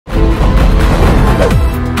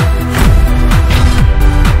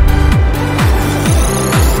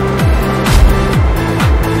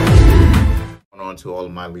to all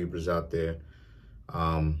of my Libras out there.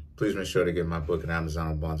 Please make sure to get my book at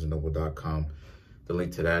Amazon and BarnesandNoble.com. The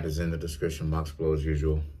link to that is in the description box below as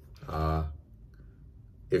usual.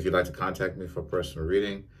 If you'd like to contact me for personal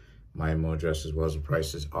reading, my email address as well as the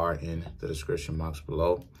prices are in the description box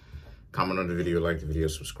below. Comment on the video, like the video,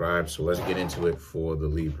 subscribe. So let's get into it for the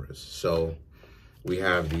Libras. So we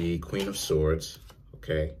have the Queen of Swords,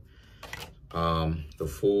 okay? The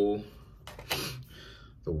Fool,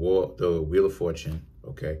 the Wheel of Fortune,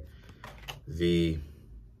 okay? The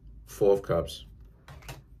Four of Cups,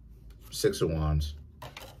 Six of Wands,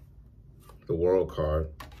 the World card,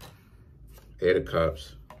 Eight of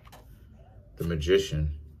Cups, the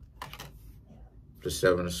Magician, the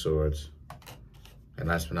Seven of Swords, and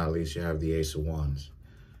last but not least, you have the Ace of Wands.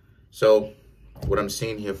 So what I'm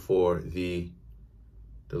seeing here for the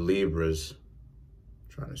Libras,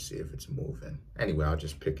 trying to see if it's moving. Anyway, I'll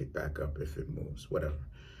just pick it back up if it moves, whatever.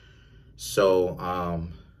 So,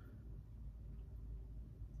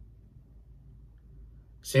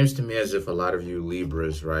 seems to me as if a lot of you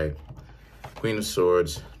Libras, right? Queen of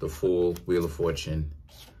Swords, the Fool, Wheel of Fortune,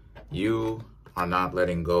 you are not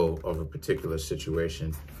letting go of a particular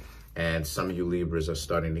situation. And some of you Libras are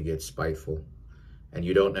starting to get spiteful. And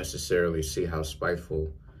you don't necessarily see how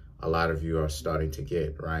spiteful a lot of you are starting to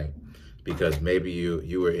get, right? Because maybe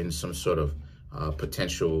you were in some sort of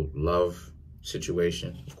potential love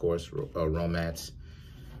situation, of course, romance.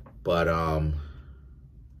 But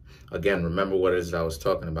again, remember what it is I was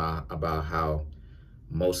talking about how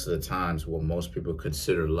most of the times what most people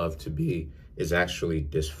consider love to be is actually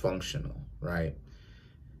dysfunctional, right?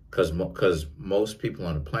 Because most people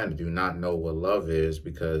on the planet do not know what love is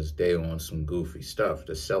because they own some goofy stuff.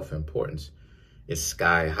 The self-importance is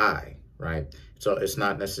sky high, right? So it's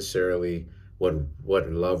not necessarily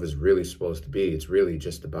what love is really supposed to be. It's really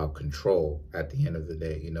just about control at the end of the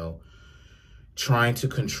day, you know? Trying to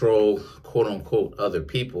control, quote unquote, other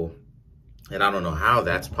people. And I don't know how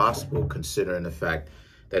that's possible considering the fact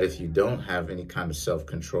that if you don't have any kind of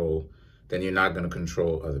self-control, then you're not going to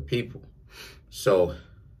control other people. So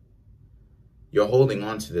you're holding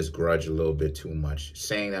on to this grudge a little bit too much,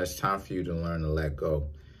 saying that it's time for you to learn to let go.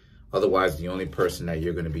 Otherwise, the only person that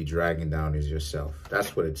you're going to be dragging down is yourself.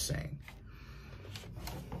 That's what it's saying.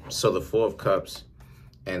 So the Four of Cups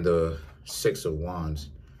and the Six of Wands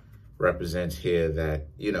represents here that,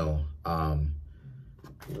 you know,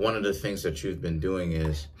 one of the things that you've been doing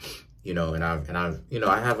is, you know, and I've, you know,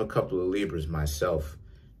 I have a couple of Libras myself,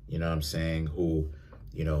 you know what I'm saying, who,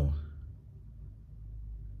 you know,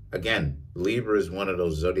 again, Libra is one of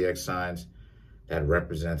those zodiac signs that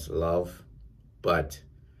represents love, but,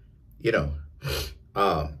 you know,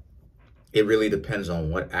 it really depends on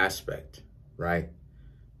what aspect, right?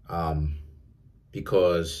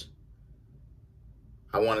 Because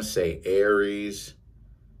I want to say Aries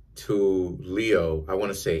to Leo, I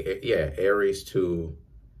want to say, yeah, Aries to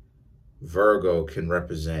Virgo can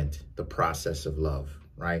represent the process of love,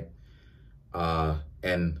 right?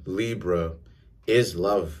 And Libra is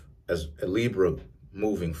love, as Libra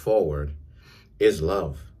moving forward is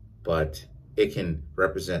love, but it can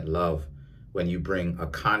represent love when you bring a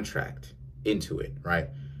contract into it, right?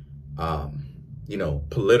 You know,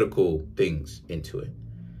 political things into it.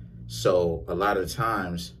 So a lot of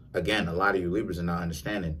times, again, a lot of you Libras are not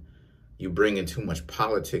understanding, you bring in too much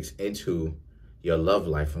politics into your love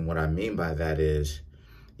life. And what I mean by that is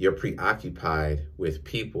you're preoccupied with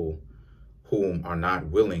people whom are not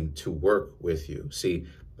willing to work with you. See,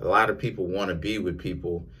 a lot of people want to be with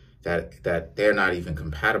people that they're not even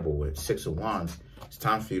compatible with. Six of Wands, it's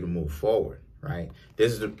time for you to move forward, right?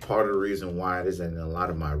 This is the part of the reason why it is in a lot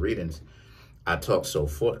of my readings, I talk so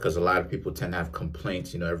forth, because a lot of people tend to have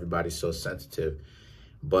complaints. You know, everybody's so sensitive.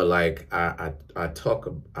 But like I talk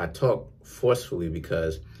forcefully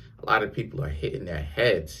because a lot of people are hitting their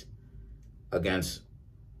heads against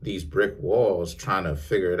these brick walls trying to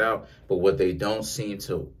figure it out. But what they don't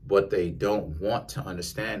want to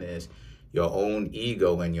understand is your own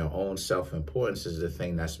ego and your own self-importance is the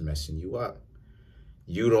thing that's messing you up.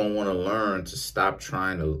 You don't want to learn to stop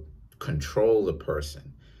trying to control the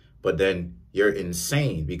person, but then you're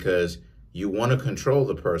insane because you want to control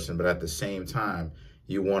the person, but at the same time,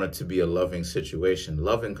 you want it to be a loving situation.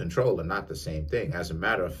 Love and control are not the same thing. As a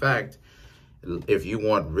matter of fact, if you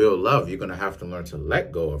want real love, you're going to have to learn to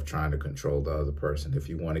let go of trying to control the other person if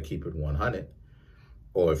you want to keep it 100,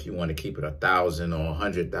 or if you want to keep it 1,000 or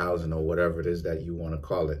 100,000 or whatever it is that you want to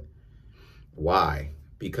call it. Why?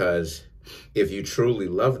 Because if you truly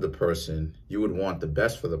love the person, you would want the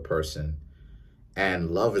best for the person.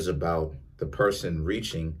 And love is about the person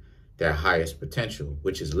reaching their highest potential,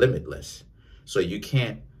 which is limitless. So you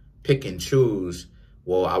can't pick and choose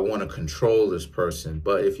well, I want to control this person.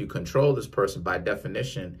 But if you control this person, by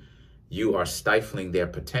definition, you are stifling their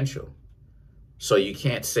potential. So you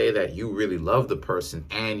can't say that you really love the person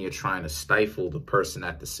and you're trying to stifle the person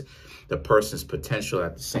at the person's potential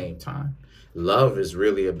at the same time. Love is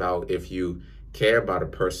really about if you care about a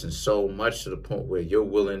person so much to the point where you're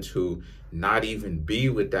willing to not even be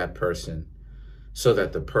with that person so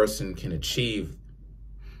that the person can achieve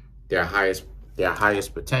their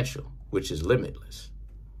highest potential, which is limitless.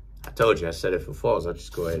 I told you, I said it for falls. I'll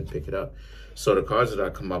just go ahead and pick it up. So the cards that I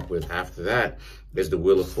come up with after that is the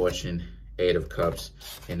Wheel of Fortune, Eight of Cups,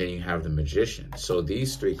 and then you have the Magician. So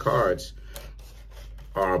these three cards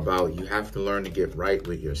are about you have to learn to get right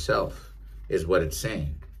with yourself, is what it's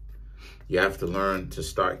saying. You have to learn to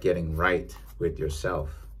start getting right with yourself.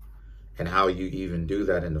 And how you even do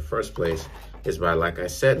that in the first place is by, like I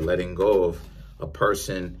said, letting go of a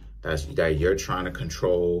person that you're trying to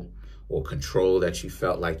control, or control that you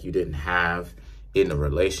felt like you didn't have in the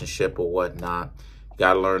relationship or whatnot. You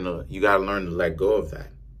gotta learn to let go of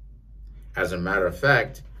that. As a matter of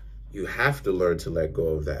fact, you have to learn to let go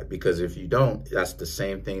of that, because if you don't, that's the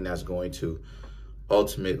same thing that's going to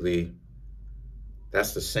ultimately,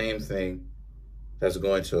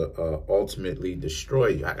 ultimately destroy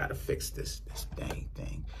you. I gotta fix this dang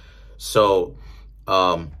thing. So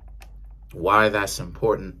why that's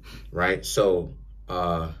important, right? So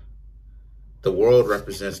the world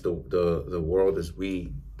represents the world as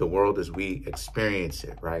we experience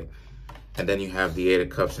it, right? And then you have the Eight of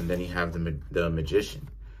Cups, and then you have the Magician.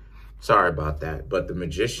 Sorry about that, but the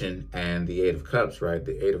Magician and the Eight of Cups, right?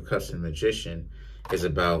 The Eight of Cups and Magician is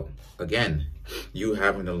about, again, you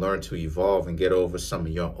having to learn to evolve and get over some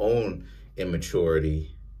of your own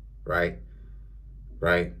immaturity, right?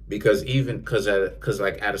 Right? Because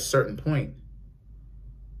like at a certain point,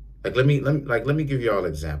 like let me give you all an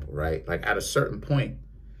example, right? Like at a certain point,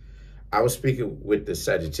 I was speaking with the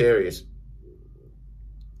Sagittarius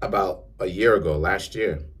about a year ago, last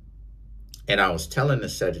year, and I was telling the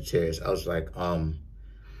Sagittarius, I was like, I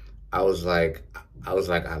like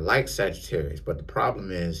Sagittarius, but the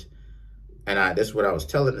problem is, and this is what I was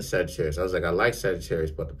telling the Sagittarius. I was like, I like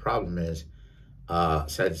Sagittarius, but the problem is,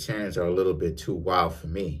 Sagittarians are a little bit too wild for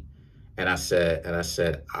me. And I said,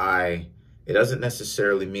 it doesn't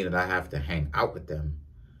necessarily mean that I have to hang out with them,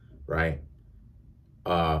 right?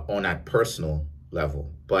 On that personal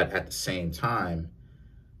level, but at the same time,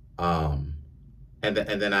 and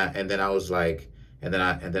then I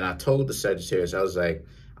told the Sagittarius, I was like,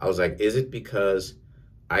 is it because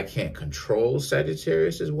I can't control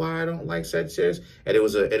Sagittarius is why I don't like Sagittarius? And it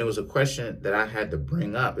was a question that I had to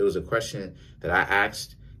bring up. It was a question that I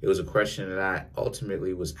asked. It was a question that I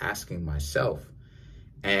ultimately was asking myself.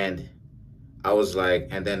 And I was like,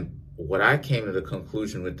 and then what I came to the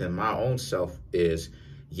conclusion within my own self is,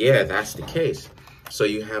 yeah, that's the case. So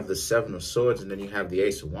you have the Seven of Swords, and then you have the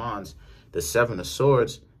Ace of Wands. The Seven of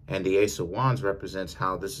Swords and the Ace of Wands represents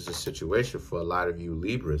how this is a situation for a lot of you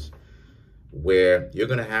Libras, where you're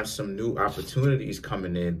going to have some new opportunities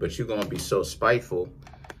coming in, but you're going to be so spiteful,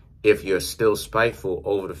 if you're still spiteful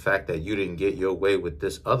over the fact that you didn't get your way with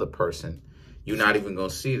this other person, you're not even going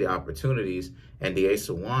to see the opportunities. And the Ace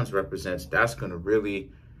of Wands represents that's going to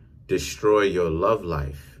really destroy your love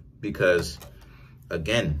life, because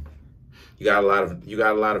again, you got a lot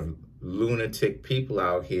of lunatic people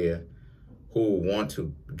out here who want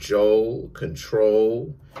to jolt,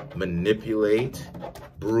 control, manipulate,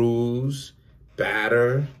 bruise,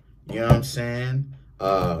 batter, you know what I'm saying?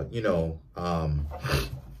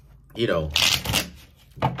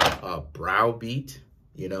 Browbeat,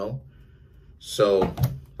 you know? So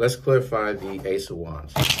let's clarify the Ace of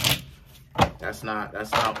Wands. That's not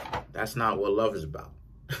what love is about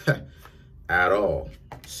at all.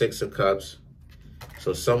 Six of Cups.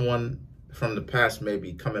 So someone from the past may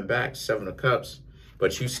be coming back, Seven of Cups,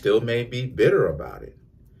 but you still may be bitter about it.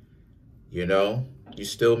 You know, you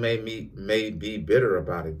still may be bitter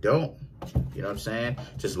about it. Don't, you know what I'm saying?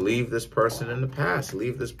 Just leave this person in the past.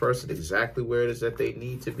 Leave this person exactly where it is that they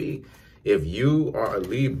need to be. If you are a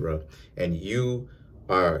Libra and you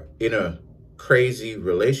are in a crazy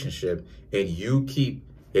relationship and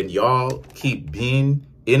y'all keep being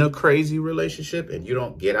in a crazy relationship and you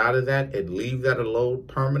don't get out of that and leave that alone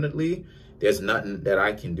permanently, there's nothing that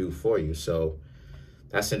I can do for you. So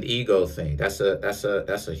that's an ego thing. That's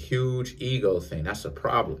a huge ego thing. That's a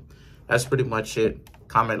problem. That's pretty much it.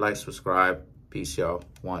 Comment, like, subscribe. Peace, y'all.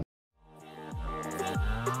 One.